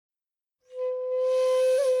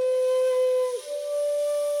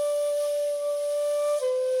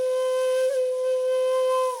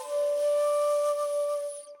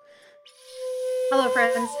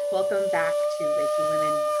friends. Welcome back to Reiki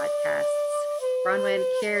Women Podcasts. Bronwyn,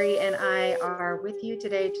 Carrie, and I are with you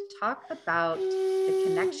today to talk about the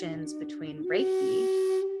connections between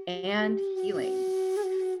Reiki and healing.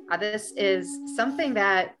 This is something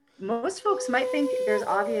that most folks might think there's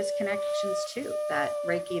obvious connections to, that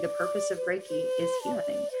Reiki, the purpose of Reiki is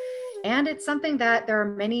healing. And it's something that there are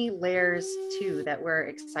many layers to that we're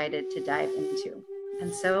excited to dive into.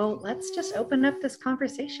 And so let's just open up this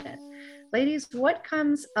conversation. Ladies, what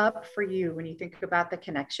comes up for you when you think about the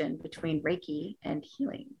connection between Reiki and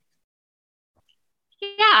healing?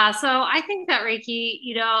 Yeah, so I think that Reiki,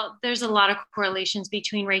 there's a lot of correlations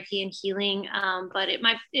between Reiki and healing, but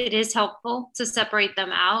it is helpful to separate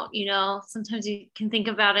them out. Sometimes you can think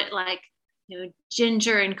about it like,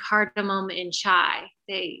 ginger and cardamom in chai.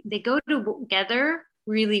 They go together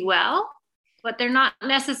really well, but they're not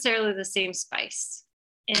necessarily the same spice.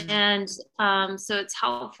 And so it's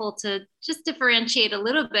helpful to just differentiate a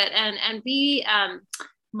little bit and be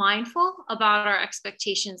mindful about our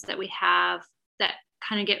expectations that we have that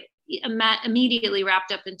kind of get immediately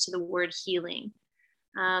wrapped up into the word healing.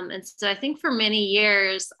 And so I think for many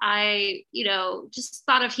years, I, just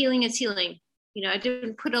thought of healing as healing. I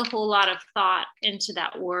didn't put a whole lot of thought into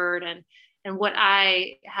that word and what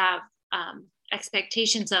I have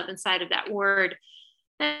expectations of inside of that word.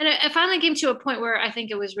 And it finally came to a point where I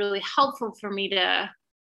think it was really helpful for me to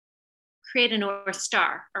create a North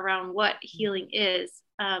Star around what healing is,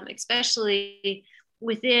 especially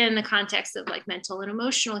within the context of like mental and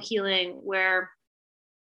emotional healing, where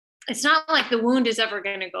it's not like the wound is ever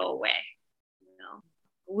going to go away.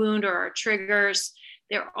 Wound or our triggers,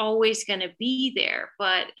 they're always going to be there,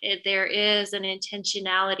 but there is an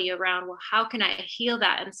intentionality around, well, how can I heal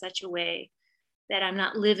that in such a way that I'm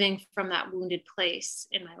not living from that wounded place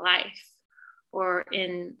in my life or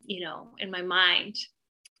in my mind.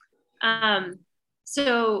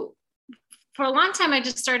 So for a long time, I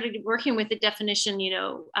just started working with the definition,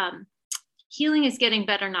 healing is getting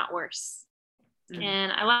better, not worse.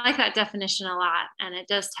 And I like that definition a lot. And it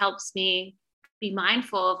just helps me be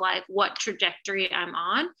mindful of like what trajectory I'm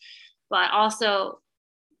on, but also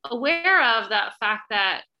aware of that fact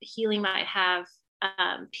that healing might have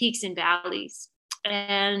peaks and valleys.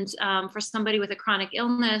 And for somebody with a chronic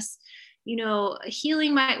illness,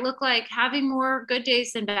 healing might look like having more good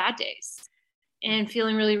days than bad days and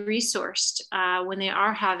feeling really resourced when they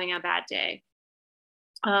are having a bad day,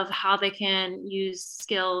 of how they can use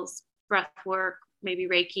skills, breath work, maybe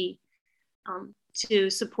Reiki,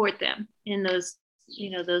 to support them in those,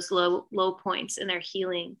 those low points in their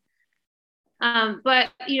healing.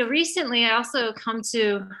 But, recently I also come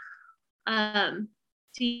to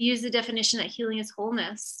use the definition that healing is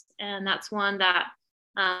wholeness. And that's one that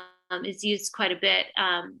is used quite a bit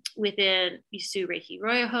within Yusu Reiki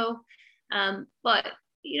Ryoho. But,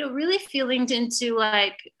 really feeling into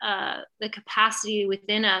like the capacity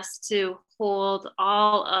within us to hold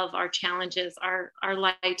all of our challenges, our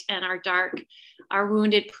light and our dark, our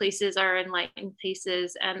wounded places, our enlightened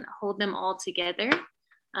places, and hold them all together.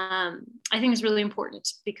 I think is really important,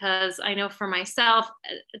 because I know for myself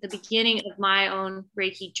at the beginning of my own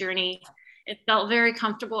Reiki journey, it felt very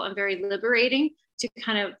comfortable and very liberating to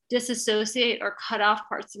kind of disassociate or cut off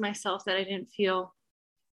parts of myself that I didn't feel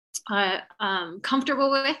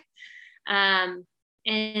comfortable with. And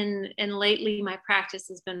lately my practice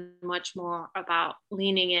has been much more about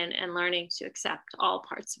leaning in and learning to accept all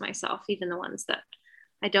parts of myself, even the ones that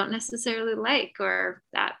I don't necessarily like or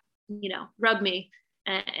that, rub me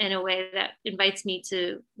in a way that invites me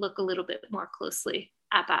to look a little bit more closely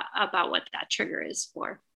about what that trigger is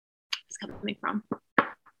coming from.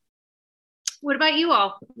 What about you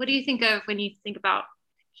all? What do you think of when you think about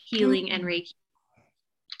healing and Reiki?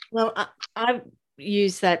 Well, I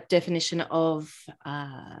use that definition of,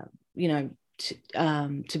 to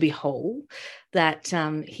be whole, that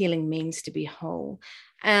healing means to be whole.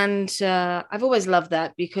 And I've always loved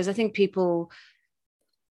that, because I think it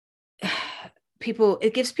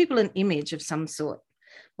gives people an image of some sort,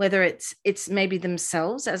 whether it's maybe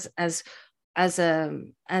themselves as a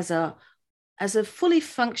fully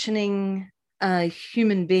functioning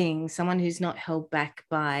human being, someone who's not held back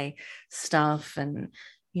by stuff. And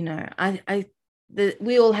we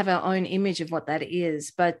all have our own image of what that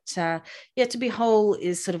is, but to be whole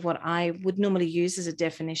is sort of what I would normally use as a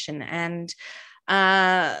definition. And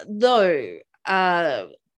though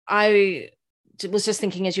I was just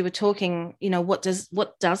thinking as you were talking, what does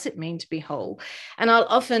it mean to be whole? And I'll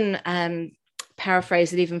often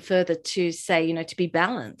paraphrase it even further to say, to be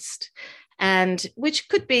balanced, and which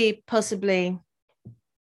could be possibly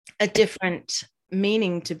a different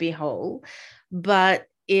meaning to be whole, but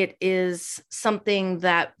it is something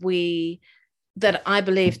that I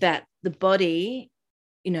believe that the body,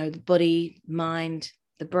 the body, mind,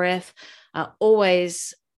 the breath are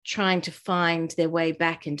always trying to find their way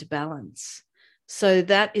back into balance. So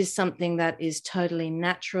that is something that is totally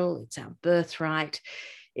natural. It's our birthright.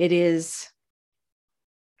 It's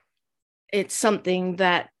something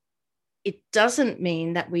that it doesn't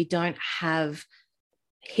mean that we don't have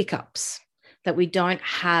hiccups, that we don't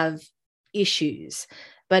have issues,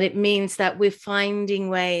 but it means that we're finding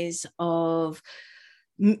ways of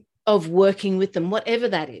working with them, whatever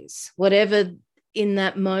that is, whatever in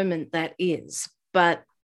that moment that is. But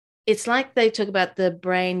it's like they talk about the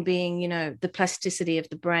brain being, the plasticity of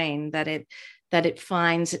the brain, that it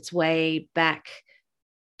finds its way back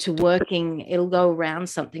to working. It'll go around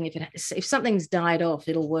something. If something's died off,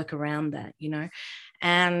 it'll work around that,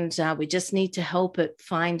 and we just need to help it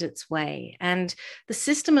find its way. And the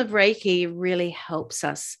system of Reiki really helps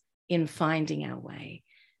us in finding our way,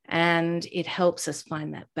 and it helps us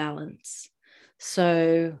find that balance.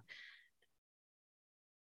 So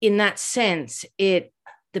in that sense,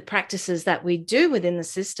 the practices that we do within the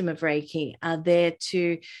system of Reiki are there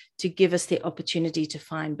to give us the opportunity to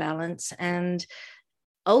find balance and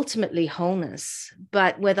ultimately wholeness.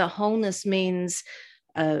 But whether wholeness means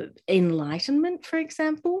enlightenment, for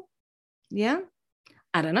example,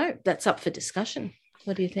 I don't know. That's up for discussion.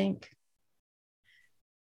 What do you think?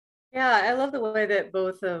 Yeah, I love the way that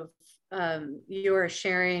both of you are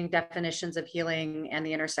sharing definitions of healing and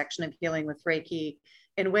the intersection of healing with Reiki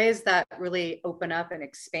in ways that really open up and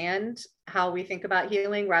expand how we think about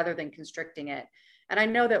healing rather than constricting it. And I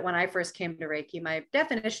know that when I first came to Reiki, my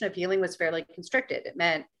definition of healing was fairly constricted. It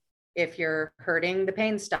meant if you're hurting, the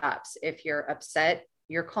pain stops. If you're upset,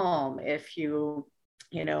 you're calm. If you,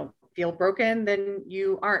 feel broken, then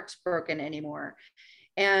you aren't broken anymore.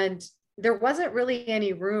 And there wasn't really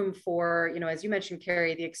any room for, as you mentioned,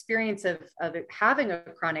 Carrie, the experience of having a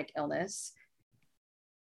chronic illness,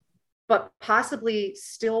 but possibly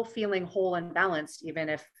still feeling whole and balanced, even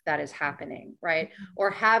if that is happening, right? Or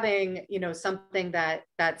having, something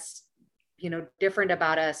that's, different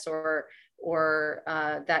about us, or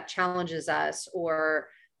that challenges us, or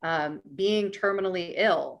being terminally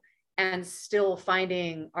ill, and still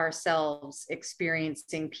finding ourselves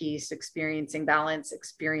experiencing peace, experiencing balance,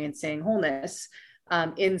 experiencing wholeness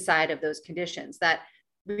inside of those conditions. That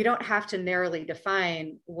we don't have to narrowly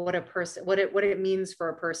define what it means for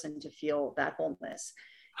a person to feel that wholeness.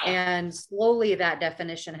 And slowly that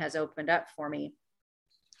definition has opened up for me.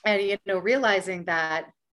 And, realizing that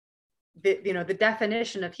the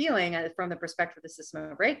definition of healing from the perspective of the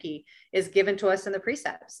system of Reiki is given to us in the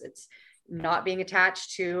precepts. It's not being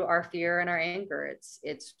attached to our fear and our anger.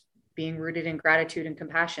 It's being rooted in gratitude and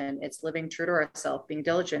compassion. It's living true to ourselves, being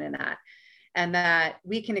diligent in that. And that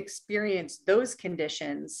we can experience those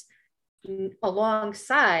conditions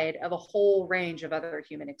alongside of a whole range of other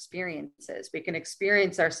human experiences. We can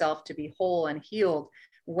experience ourselves to be whole and healed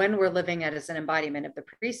when we're living as an embodiment of the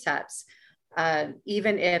precepts,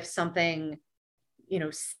 even if something,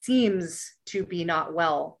 seems to be not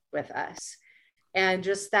well with us. And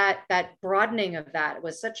just that broadening of that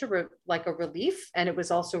was such a relief. And it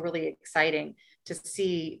was also really exciting to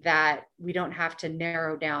see that we don't have to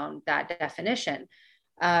narrow down that definition.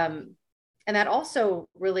 And that also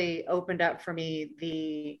really opened up for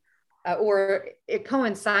me or it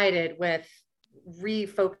coincided with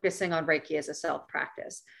refocusing on Reiki as a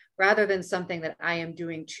self-practice, rather than something that I am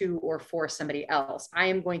doing to or for somebody else. I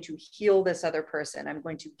am going to heal this other person. I'm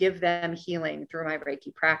going to give them healing through my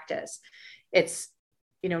Reiki practice. It's,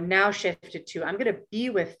 now shifted to, I'm going to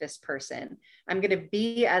be with this person. I'm going to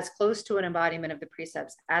be as close to an embodiment of the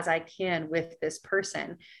precepts as I can with this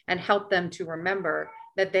person, and help them to remember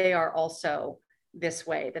that they are also this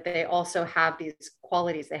way, that they also have these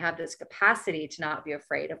qualities. They have this capacity to not be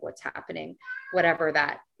afraid of what's happening, whatever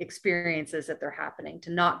that experience is that they're happening,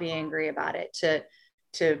 to not be angry about it,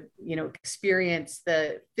 to experience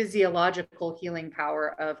the physiological healing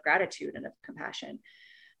power of gratitude and of compassion.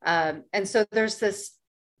 And so there's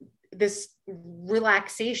this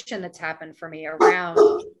relaxation that's happened for me around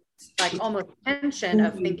like almost tension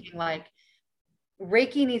of thinking like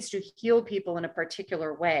Reiki needs to heal people in a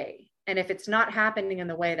particular way. And if it's not happening in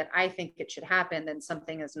the way that I think it should happen, then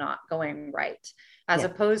something is not going right, as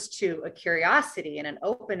opposed to a curiosity and an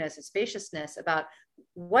openness, a spaciousness about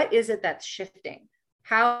what is it that's shifting?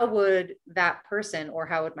 How would that person, or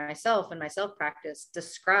how would myself and my self-practice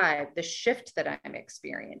describe the shift that I'm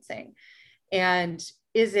experiencing? And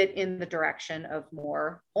is it in the direction of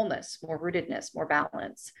more wholeness, more rootedness, more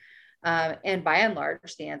balance? And by and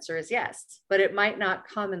large, the answer is yes, but it might not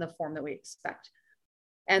come in the form that we expect.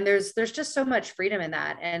 And there's just so much freedom in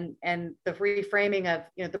that. And the reframing of,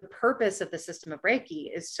 the purpose of the system of Reiki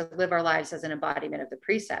is to live our lives as an embodiment of the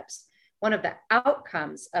precepts. One of the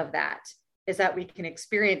outcomes of that is that we can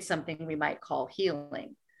experience something we might call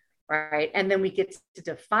healing, right? And then we get to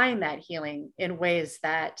define that healing in ways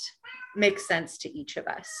that make sense to each of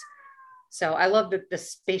us. So I love the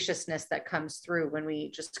spaciousness that comes through when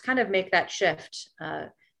we just kind of make that shift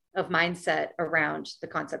of mindset around the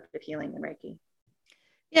concept of healing in Reiki.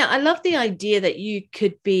 Yeah, I love the idea that you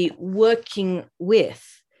could be working with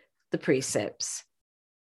the precepts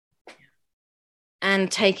and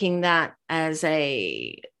taking that as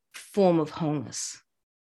a form of wholeness.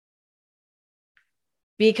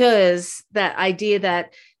 Because that idea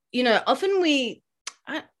that, often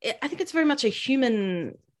I think it's very much a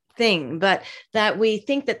human thing, but that we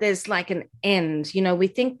think that there's like an end, we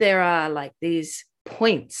think there are like these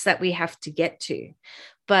points that we have to get to,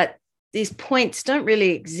 but these points don't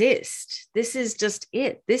really exist. This is just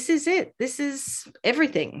it. This is it. This is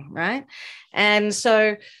everything, right? And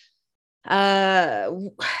so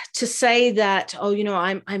to say that,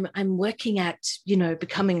 I'm working at,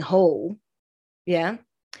 becoming whole, yeah,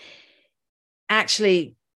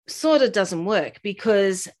 actually sort of doesn't work,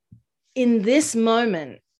 because in this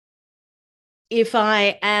moment, if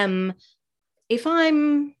I'm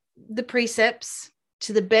the precepts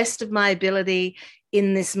to the best of my ability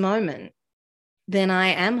in this moment, then I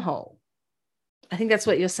am whole. I think that's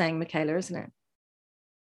what you're saying, Michaela, isn't it?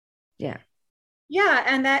 Yeah. Yeah.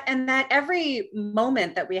 And that every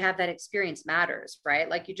moment that we have that experience matters, right?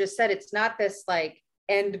 Like you just said, it's not this like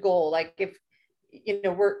end goal. Like if,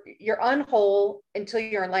 you're unwhole until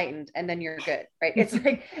you're enlightened and then you're good, right? It's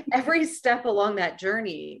like every step along that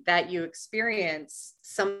journey that you experience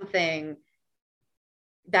something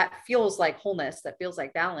that feels like wholeness, that feels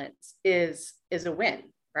like balance is a win,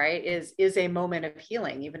 right? Is a moment of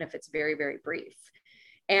healing, even if it's very, very brief.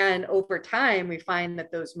 And over time, we find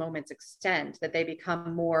that those moments extend, that they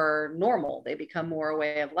become more normal, they become more a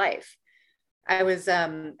way of life. I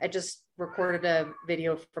just recorded a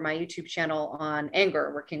video for my YouTube channel on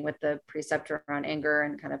anger, working with the preceptor on anger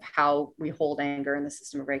and kind of how we hold anger in the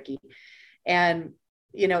system of Reiki. And,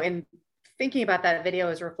 in thinking about that video,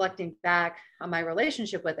 is reflecting back on my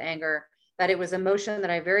relationship with anger, that it was emotion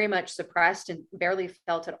that I very much suppressed and barely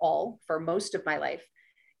felt at all for most of my life.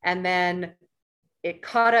 And then it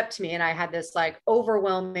caught up to me, and I had this like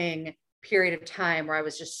overwhelming period of time where I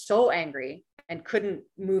was just so angry and couldn't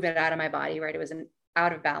move it out of my body, right? It was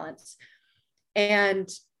out of balance. And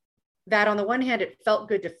that on the one hand, it felt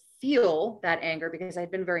good to feel that anger because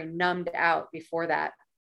I'd been very numbed out before that,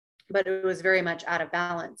 but it was very much out of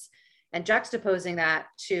balance. And juxtaposing that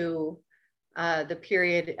to the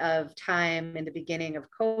period of time in the beginning of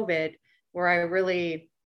COVID, where I really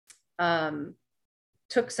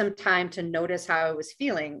took some time to notice how I was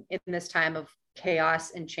feeling in this time of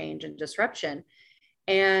chaos and change and disruption.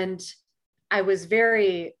 And I was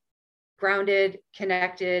very grounded,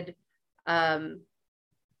 connected, and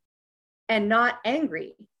not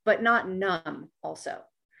angry, but not numb also.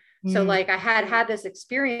 So like I had this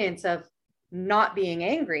experience of not being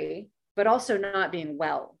angry, but also not being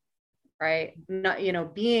well, right? Not,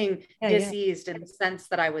 being diseased in the sense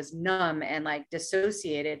that I was numb and like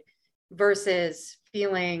dissociated, versus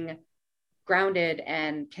feeling grounded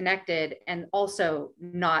and connected and also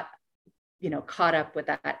not, caught up with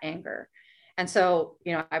that anger. And so,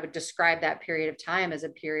 I would describe that period of time as a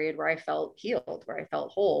period where I felt healed, where I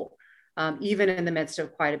felt whole, even in the midst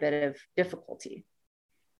of quite a bit of difficulty.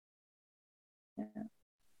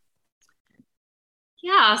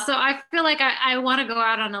 Yeah, so I feel like I want to go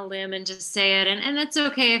out on a limb and just say it, and it's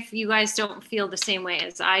okay if you guys don't feel the same way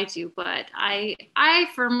as I do, but I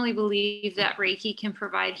firmly believe that Reiki can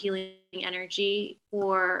provide healing energy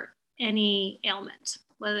for any ailment,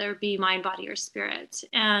 whether it be mind, body, or spirit.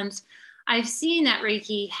 And I've seen that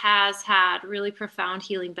Reiki has had really profound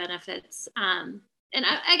healing benefits. And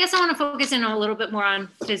I guess I want to focus in a little bit more on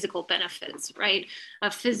physical benefits, right?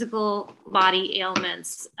 Of physical body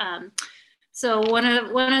ailments. So one of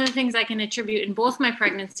the things I can attribute in both my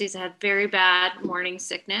pregnancies, I had very bad morning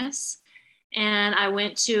sickness, and I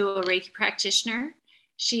went to a Reiki practitioner.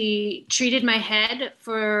 She treated my head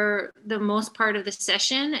for the most part of the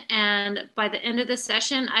session, and by the end of the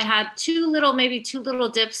session, I had maybe two little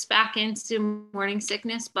dips back into morning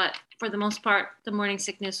sickness, but for the most part, the morning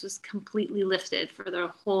sickness was completely lifted for the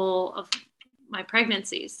whole of my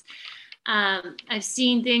pregnancies. I've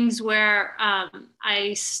seen things where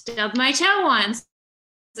I stubbed my toe once.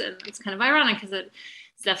 It's kind of ironic because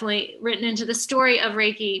it's definitely written into the story of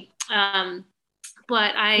Reiki.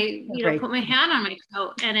 But I, put my hand on my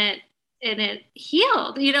toe and it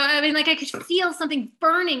healed, I mean, like I could feel something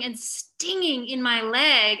burning and stinging in my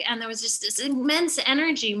leg. And there was just this immense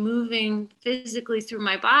energy moving physically through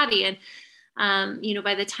my body. And,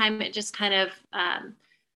 by the time it just kind of,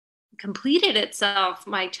 completed itself,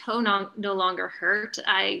 my toe no longer hurt.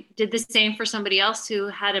 I did the same for somebody else who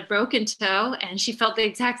had a broken toe, and she felt the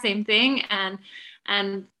exact same thing. And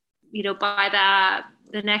by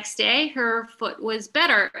the next day, her foot was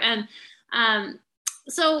better. And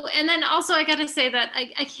and then also I got to say that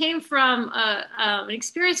I came from an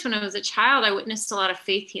experience when I was a child. I witnessed a lot of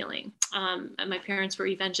faith healing. And my parents were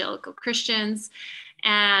evangelical Christians,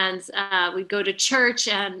 and we'd go to church,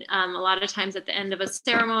 and a lot of times at the end of a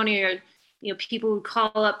ceremony, or people would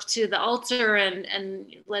call up to the altar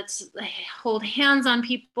and let's hold hands on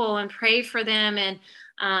people and pray for them.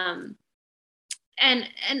 And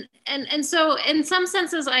so in some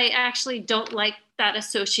senses, I actually don't like that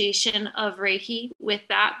association of Reiki with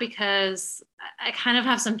that, because I kind of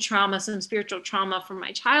have some spiritual trauma from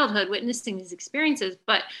my childhood witnessing these experiences.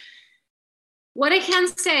 But what I can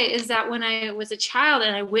say is that when I was a child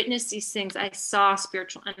and I witnessed these things, I saw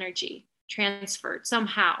spiritual energy transferred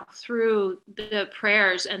somehow through the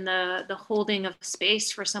prayers and the holding of space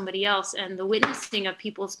for somebody else and the witnessing of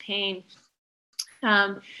people's pain.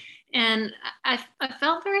 And I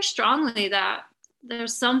felt very strongly that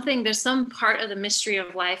there's some part of the mystery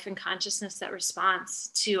of life and consciousness that responds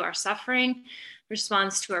to our suffering,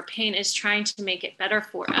 responds to our pain, is trying to make it better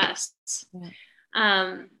for us. Yeah.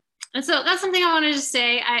 And so that's something I wanted to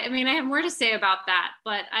say. I mean, I have more to say about that,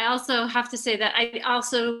 but I also have to say that I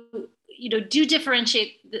also, do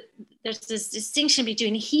differentiate. There's this distinction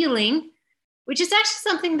between healing, which is actually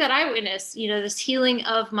something that I witnessed, this healing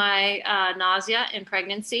of my nausea in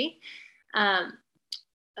pregnancy,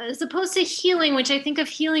 as opposed to healing, which I think of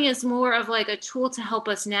healing as more of like a tool to help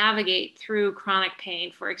us navigate through chronic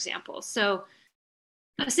pain, for example. So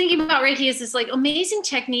I was thinking about Reiki as this like amazing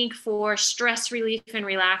technique for stress relief and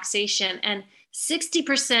relaxation. And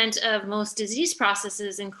 60% of most disease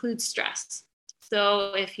processes include stress.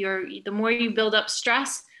 So the more you build up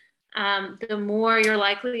stress, the more you're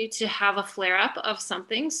likely to have a flare-up of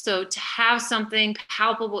something. So to have something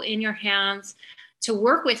palpable in your hands to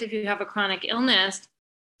work with if you have a chronic illness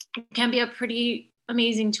can be a pretty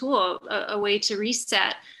amazing tool, a way to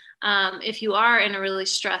reset if you are in a really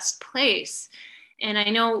stressed place. And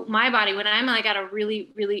I know my body, when I'm like at a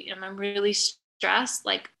really, I'm really stressed,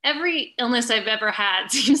 like every illness I've ever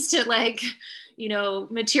had seems to like,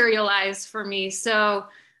 materialize for me. So,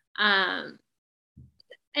 and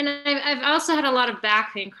I've also had a lot of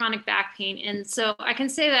back pain, chronic back pain. And so I can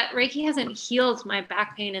say that Reiki hasn't healed my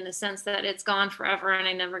back pain in the sense that it's gone forever and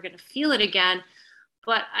I'm never going to feel it again.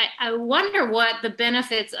 But I wonder what the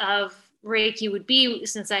benefits of Reiki would be,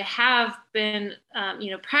 since I have been,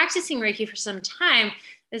 practicing Reiki for some time,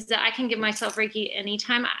 is that I can give myself Reiki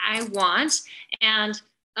anytime I want. And,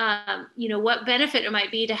 what benefit it might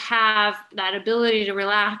be to have that ability to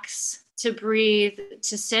relax, to breathe,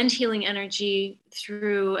 to send healing energy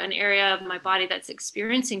through an area of my body that's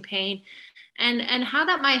experiencing pain, and how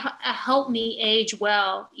that might help me age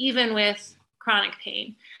well, even with chronic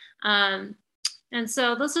pain. And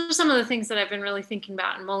so those are some of the things that I've been really thinking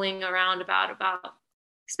about and mulling around about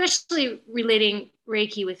especially relating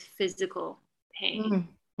Reiki with physical pain.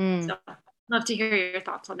 So I'd love to hear your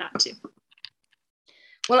thoughts on that too.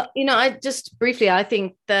 Well, I just briefly, I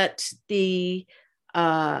think that the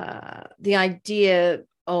idea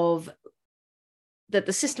of that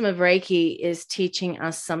the system of Reiki is teaching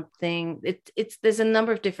us something. There's a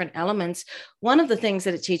number of different elements. One of the things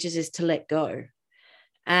that it teaches is to let go.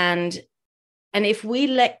 And if we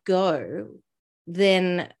let go,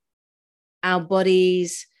 then our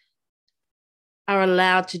bodies are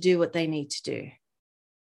allowed to do what they need to do.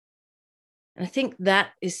 And I think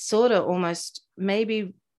that is sort of almost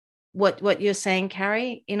maybe what you're saying,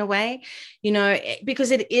 Carrie, in a way,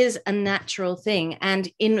 because it is a natural thing. And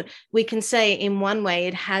we can say in one way,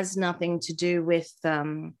 it has nothing to do with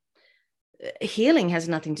healing, has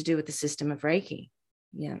nothing to do with the system of Reiki.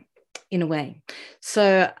 Yeah. In a way.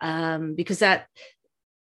 So, because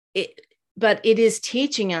but it is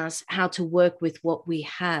teaching us how to work with what we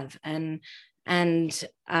have. And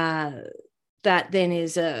that then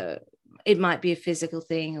is it might be a physical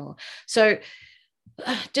thing so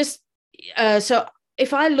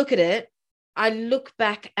if I look at it, I look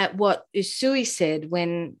back at what Usui said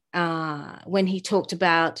when he talked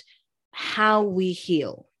about how we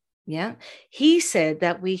heal. Yeah. He said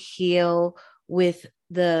that we heal with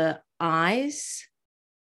the eyes,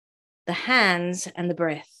 the hands, and the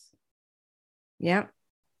breath. Yeah.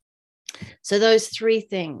 So those three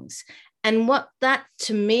things. And what that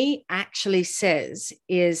to me actually says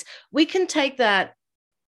is we can take that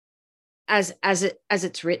as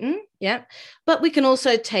it's written, yeah, but we can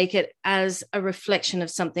also take it as a reflection of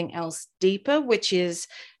something else deeper, which is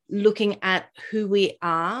looking at who we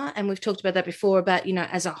are. And we've talked about that before, about, you know,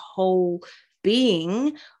 as a whole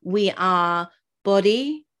being, we are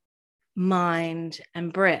body, mind,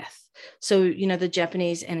 and breath. So, you know, the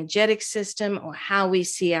Japanese energetic system, or how we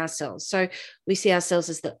see ourselves. So we see ourselves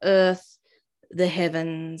as the earth, the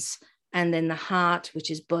heavens, and then the heart,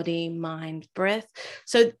 which is body, mind, breath.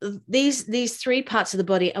 So these three parts of the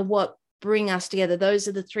body are what bring us together. Those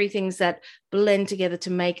are the three things that blend together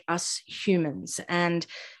to make us humans. And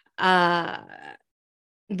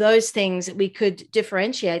those things, we could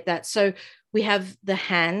differentiate that. So we have the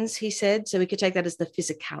hands, he said, so we could take that as the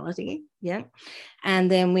physicality, yeah.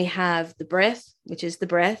 And then we have the breath, which is the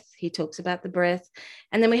breath. He talks about the breath.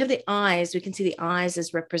 And then we have the eyes. We can see the eyes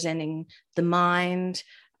as representing the mind,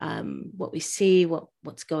 what we see,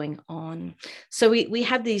 what's going on. So we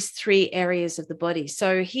have these three areas of the body.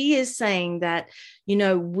 So he is saying that, you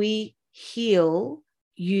know, we heal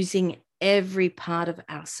using every part of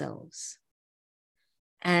ourselves.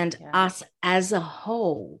 And us as a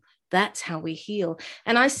whole, that's how we heal.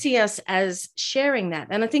 And I see us as sharing that.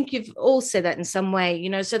 And I think you've all said that in some way, you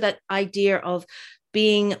know, so that idea of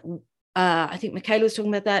being, I think Michaela was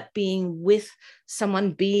talking about that, being with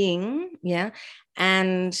someone, yeah,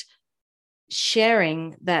 and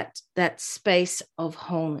sharing that space of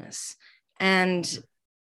wholeness. And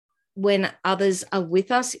when others are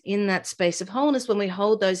with us in that space of wholeness, when we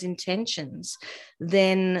hold those intentions,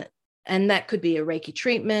 then, and that could be a Reiki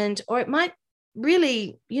treatment, or it might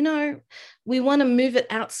really, you know, we want to move it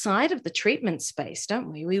outside of the treatment space,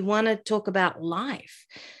 don't we? We want to talk about life,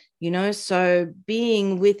 you know, so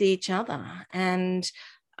being with each other and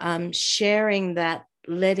sharing that,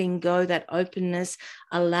 letting go, that openness,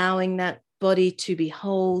 allowing that body to be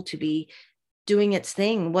whole, to be doing its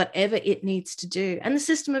thing, whatever it needs to do. And the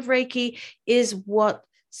system of Reiki is what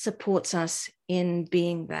supports us in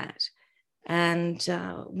being that. And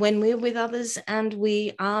when we're with others and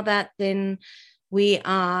we are that, then we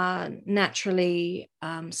are naturally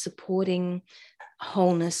supporting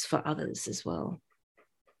wholeness for others as well.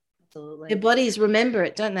 Absolutely. Their bodies remember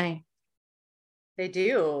it, don't they? They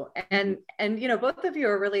do. And you know, both of you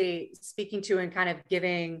are really speaking to and kind of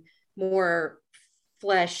giving more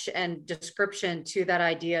flesh and description to that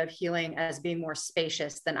idea of healing as being more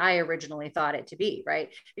spacious than I originally thought it to be, right?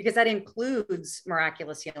 Because that includes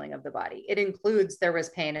miraculous healing of the body. It includes there was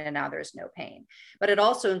pain and now there's no pain. But it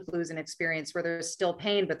also includes an experience where there's still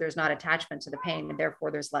pain, but there's not attachment to the pain, and therefore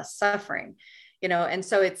there's less suffering, you know? And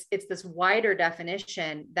so it's this wider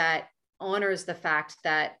definition that honors the fact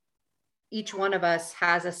that each one of us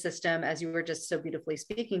has a system, as you were just so beautifully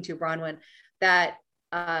speaking to, Bronwyn, that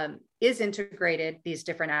is integrated, these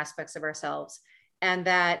different aspects of ourselves, and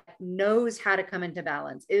that knows how to come into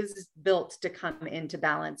balance, is built to come into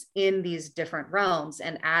balance in these different realms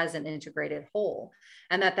and as an integrated whole.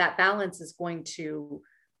 And that balance is going to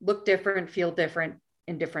look different, feel different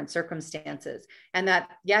in different circumstances. And that,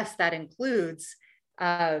 yes, that includes,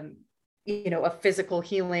 you know, a physical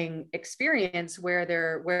healing experience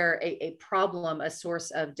where a problem, a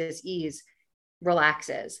source of disease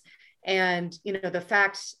relaxes. And, you know, the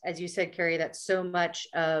fact, as you said, Carrie, that so much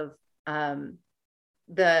of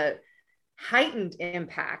the heightened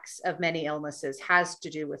impacts of many illnesses has to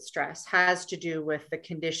do with stress, has to do with the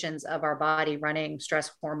conditions of our body running stress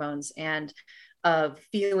hormones, and of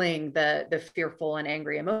feeling the fearful and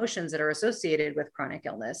angry emotions that are associated with chronic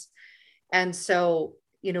illness. And so,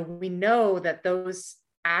 you know, we know that those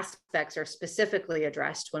aspects are specifically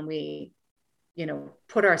addressed when we, you know,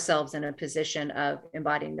 put ourselves in a position of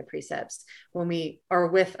embodying the precepts, when we are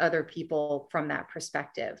with other people from that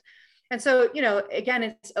perspective. And so, you know, again,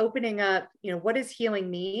 it's opening up, you know, what does healing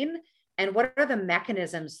mean? And what are the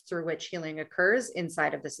mechanisms through which healing occurs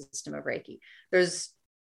inside of the system of Reiki? There's,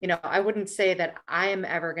 you know, I wouldn't say that I am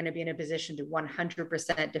ever going to be in a position to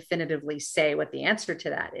 100% definitively say what the answer to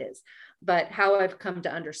that is, but how I've come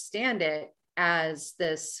to understand it as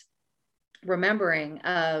this remembering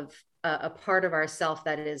of a part of ourself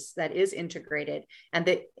that is integrated, and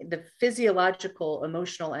the physiological,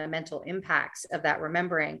 emotional, and mental impacts of that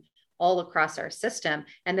remembering all across our system,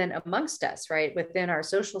 and then amongst us, right, within our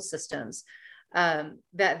social systems,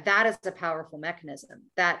 that is a powerful mechanism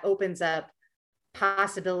that opens up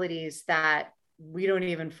possibilities that we don't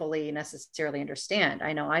even fully necessarily understand.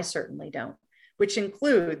 I know I certainly don't, which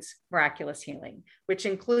includes miraculous healing, which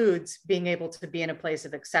includes being able to be in a place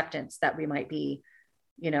of acceptance that we might be,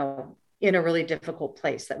 you know, in a really difficult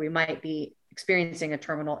place, that we might be experiencing a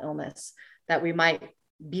terminal illness, that we might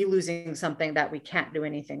be losing something that we can't do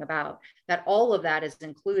anything about, that all of that is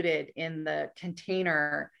included in the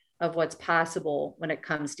container of what's possible when it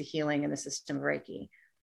comes to healing in the system of Reiki.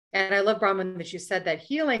 And I love, Brahman, that you said that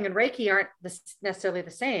healing and Reiki aren't necessarily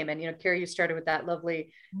the same. And, Carrie, you started with that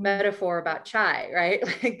lovely metaphor about chai, right?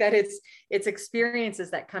 Like that it's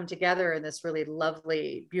experiences that come together in this really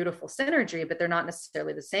lovely, beautiful synergy, but they're not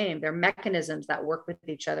necessarily the same. They're mechanisms that work with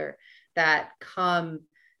each other, that come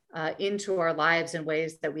into our lives in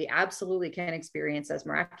ways that we absolutely can experience as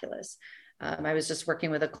miraculous. I was just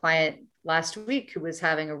working with a client last week who was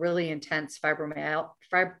having a really intense fibromyalgia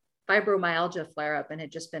flare up and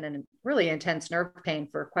had just been in really intense nerve pain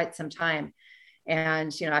for quite some time.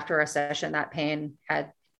 And, after our session, that pain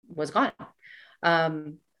was gone.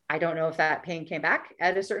 I don't know if that pain came back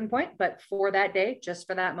at a certain point, but for that day, just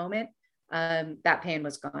for that moment, that pain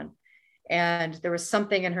was gone. And there was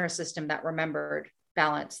something in her system that remembered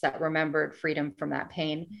balance, that remembered freedom from that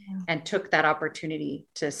pain, and took that opportunity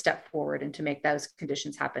to step forward and to make those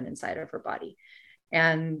conditions happen inside of her body.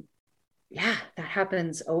 And yeah, that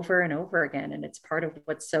happens over and over again. And it's part of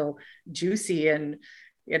what's so juicy and,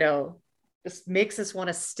 just makes us want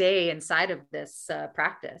to stay inside of this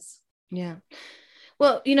practice. Yeah.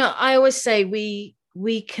 Well, I always say we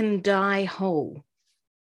can die whole.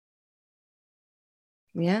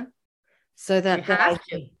 Yeah. So that we have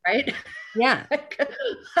to, right? Yeah.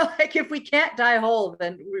 Like if we can't die whole,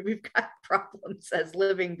 then we've got problems as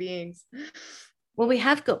living beings. Well, we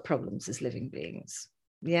have got problems as living beings.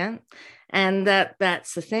 Yeah. And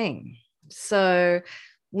that's the thing. So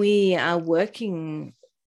we are working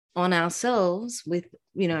on ourselves with,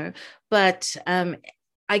 but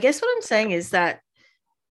I guess what I'm saying is that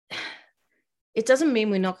it doesn't mean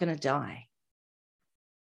we're not going to die.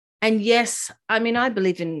 And yes, I mean, I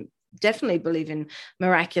definitely believe in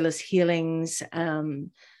miraculous healings.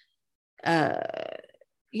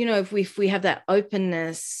 If we have that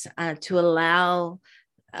openness to allow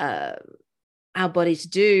our body to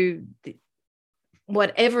do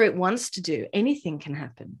whatever it wants to do, anything can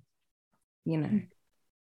happen,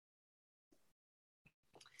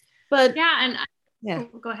 But yeah,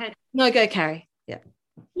 go ahead. No, go, Carrie. Yeah.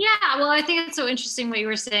 Yeah, well, I think it's so interesting what you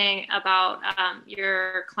were saying about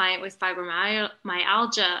your client with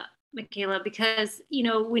fibromyalgia, Michaela, because,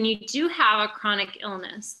 when you do have a chronic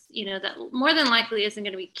illness, that more than likely isn't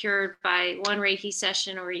going to be cured by one Reiki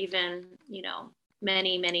session or even,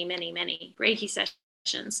 many, many, many, many Reiki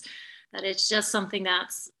sessions, that it's just something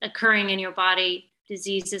that's occurring in your body.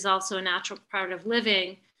 Disease is also a natural part of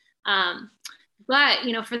living.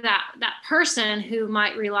 But, for that person who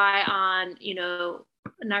might rely on,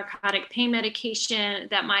 narcotic pain medication,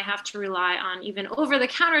 that might have to rely on even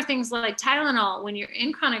over-the-counter things like Tylenol. When you're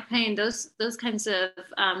in chronic pain, those kinds of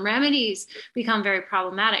remedies become very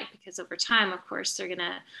problematic, because over time, of course, they're going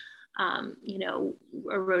to,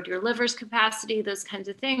 erode your liver's capacity, those kinds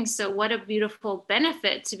of things. So what a beautiful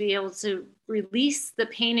benefit to be able to release the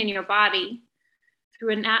pain in your body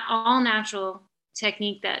through an all natural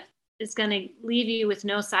technique that is going to leave you with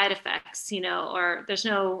no side effects, or there's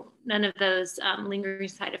none of those lingering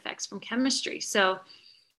side effects from chemistry. So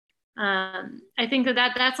I think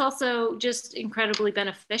that's also just incredibly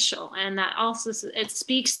beneficial. And that also, it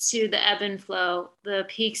speaks to the ebb and flow, the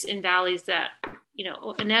peaks and valleys that,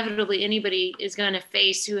 inevitably anybody is going to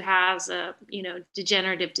face who has a,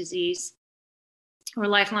 degenerative disease or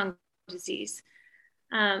lifelong disease.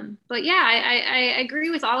 But yeah, I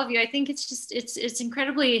agree with all of you. I think it's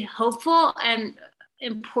incredibly hopeful and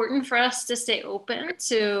important for us to stay open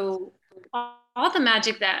to all the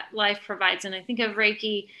magic that life provides. And I think of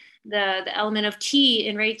Reiki, the element of Ki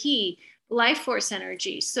in Reiki, life force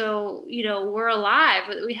energy. So, we're alive.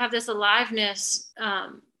 We have this aliveness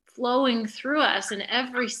flowing through us in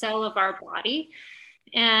every cell of our body.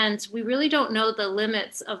 And we really don't know the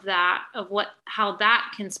limits of that, how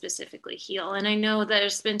that can specifically heal. And I know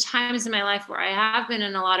there's been times in my life where I have been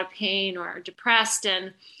in a lot of pain or depressed.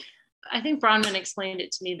 And I think Bronwyn explained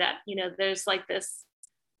it to me that, there's like this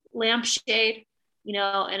lampshade,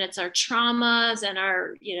 and it's our traumas and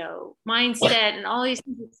our, mindset and all these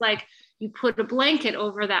things. It's like you put a blanket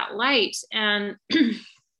over that light. And,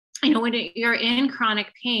 when you're in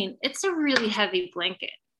chronic pain, it's a really heavy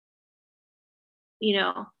blanket.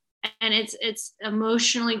 And it's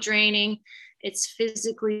emotionally draining. It's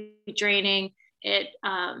physically draining. It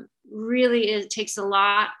really takes a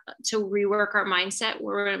lot to rework our mindset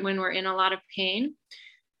when we're in a lot of pain.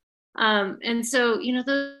 And so,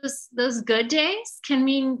 those good days can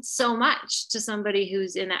mean so much to somebody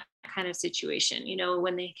who's in that kind of situation,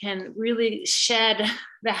 when they can really shed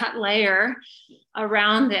that layer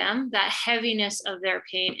around them, that heaviness of their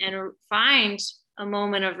pain, and find a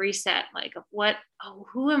moment of reset, like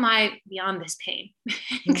who am I beyond this pain?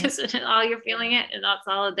 Because all you're feeling it and that's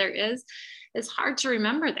all there is. It's hard to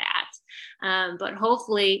remember that. But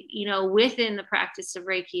hopefully, within the practice of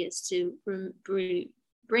Reiki is to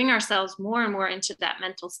bring ourselves more and more into that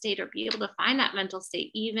mental state, or be able to find that mental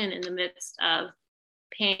state even in the midst of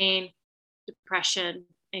pain, depression,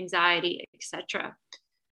 anxiety, etc.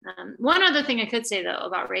 One other thing I could say though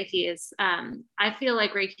about Reiki is I feel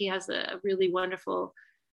like Reiki has a really wonderful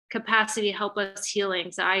capacity to help us heal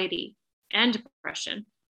anxiety and depression.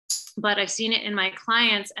 But I've seen it in my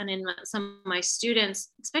clients and in some of my students,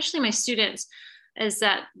 especially my students, is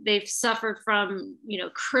that they've suffered from,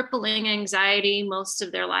 crippling anxiety most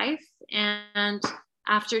of their life. And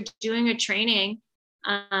after doing a training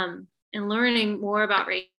and learning more about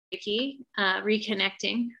Reiki,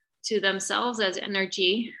 reconnecting to themselves as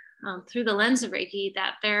energy through the lens of Reiki,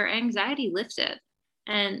 that their anxiety lifted,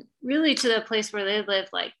 and really to the place where they live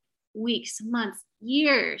like weeks, months,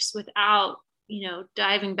 years without,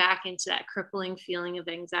 diving back into that crippling feeling of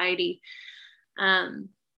anxiety. And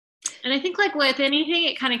I think like with anything,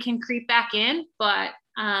 it kind of can creep back in, but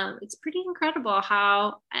it's pretty incredible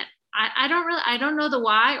how I don't know the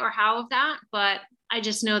why or how of that, but I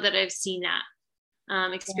just know that I've seen that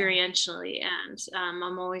experientially. And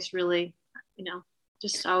I'm always really,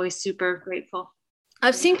 just always super grateful.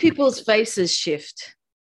 I've seen people's faces shift,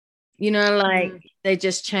 like they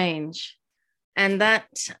just change. And that,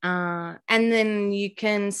 and then you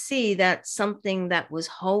can see that something that was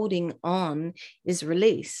holding on is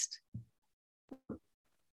released.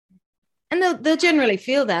 And they'll generally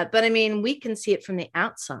feel that, but I mean, we can see it from the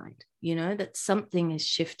outside, that something is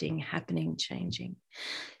shifting, happening, changing.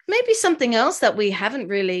 Maybe something else that we haven't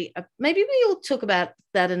really, maybe we'll talk about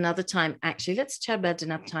that another time. Actually, let's chat about it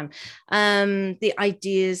another time. The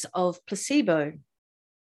ideas of placebo,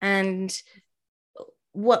 and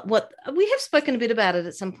what we have spoken a bit about it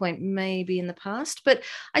at some point, maybe in the past, but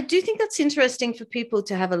I do think that's interesting for people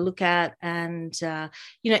to have a look at, and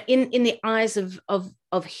in the eyes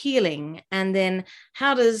of healing. And then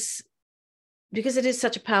because it is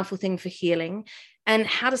such a powerful thing for healing, and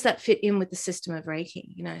how does that fit in with the system of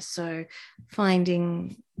Reiki? So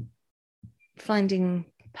finding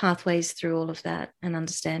pathways through all of that and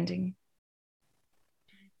understanding.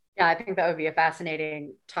 Yeah, I think that would be a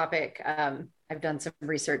fascinating topic. I've done some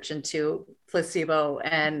research into placebo,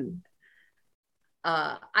 and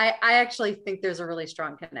I actually think there's a really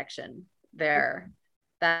strong connection there,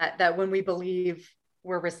 that when we believe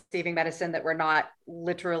we're receiving medicine that we're not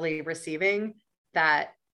literally receiving,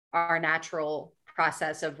 that our natural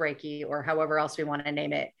process of Reiki, or however else we want to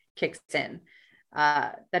name it, kicks in.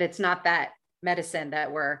 That it's not that medicine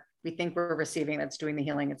that we think we're receiving that's doing the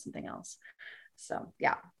healing, it's something else. So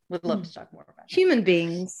yeah, would love to talk more about that. Human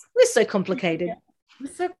beings, we're so complicated. Yeah.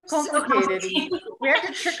 We're so complicated. We have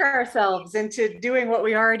to trick ourselves into doing what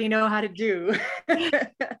we already know how to do.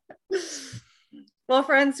 Well,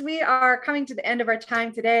 friends, we are coming to the end of our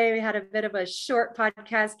time today. We had a bit of a short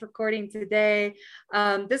podcast recording today.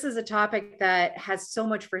 This is a topic that has so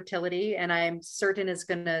much fertility, and I'm certain is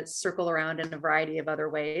going to circle around in a variety of other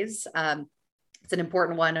ways. It's an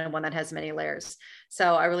important one, and one that has many layers.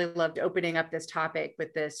 So I really loved opening up this topic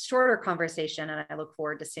with this shorter conversation, and I look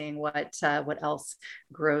forward to seeing what else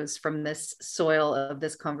grows from this soil of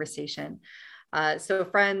this conversation. So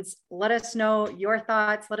friends, let us know your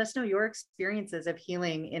thoughts. Let us know your experiences of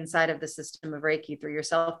healing inside of the system of Reiki, through your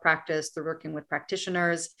self-practice, through working with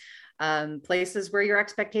practitioners, places where your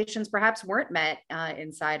expectations perhaps weren't met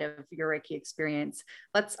inside of your Reiki experience.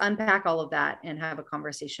 Let's unpack all of that and have a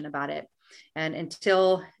conversation about it. And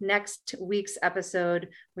until next week's episode,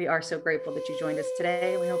 we are so grateful that you joined us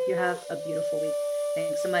today. We hope you have a beautiful week.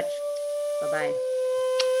 Thanks so much. Bye-bye.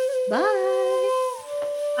 Bye.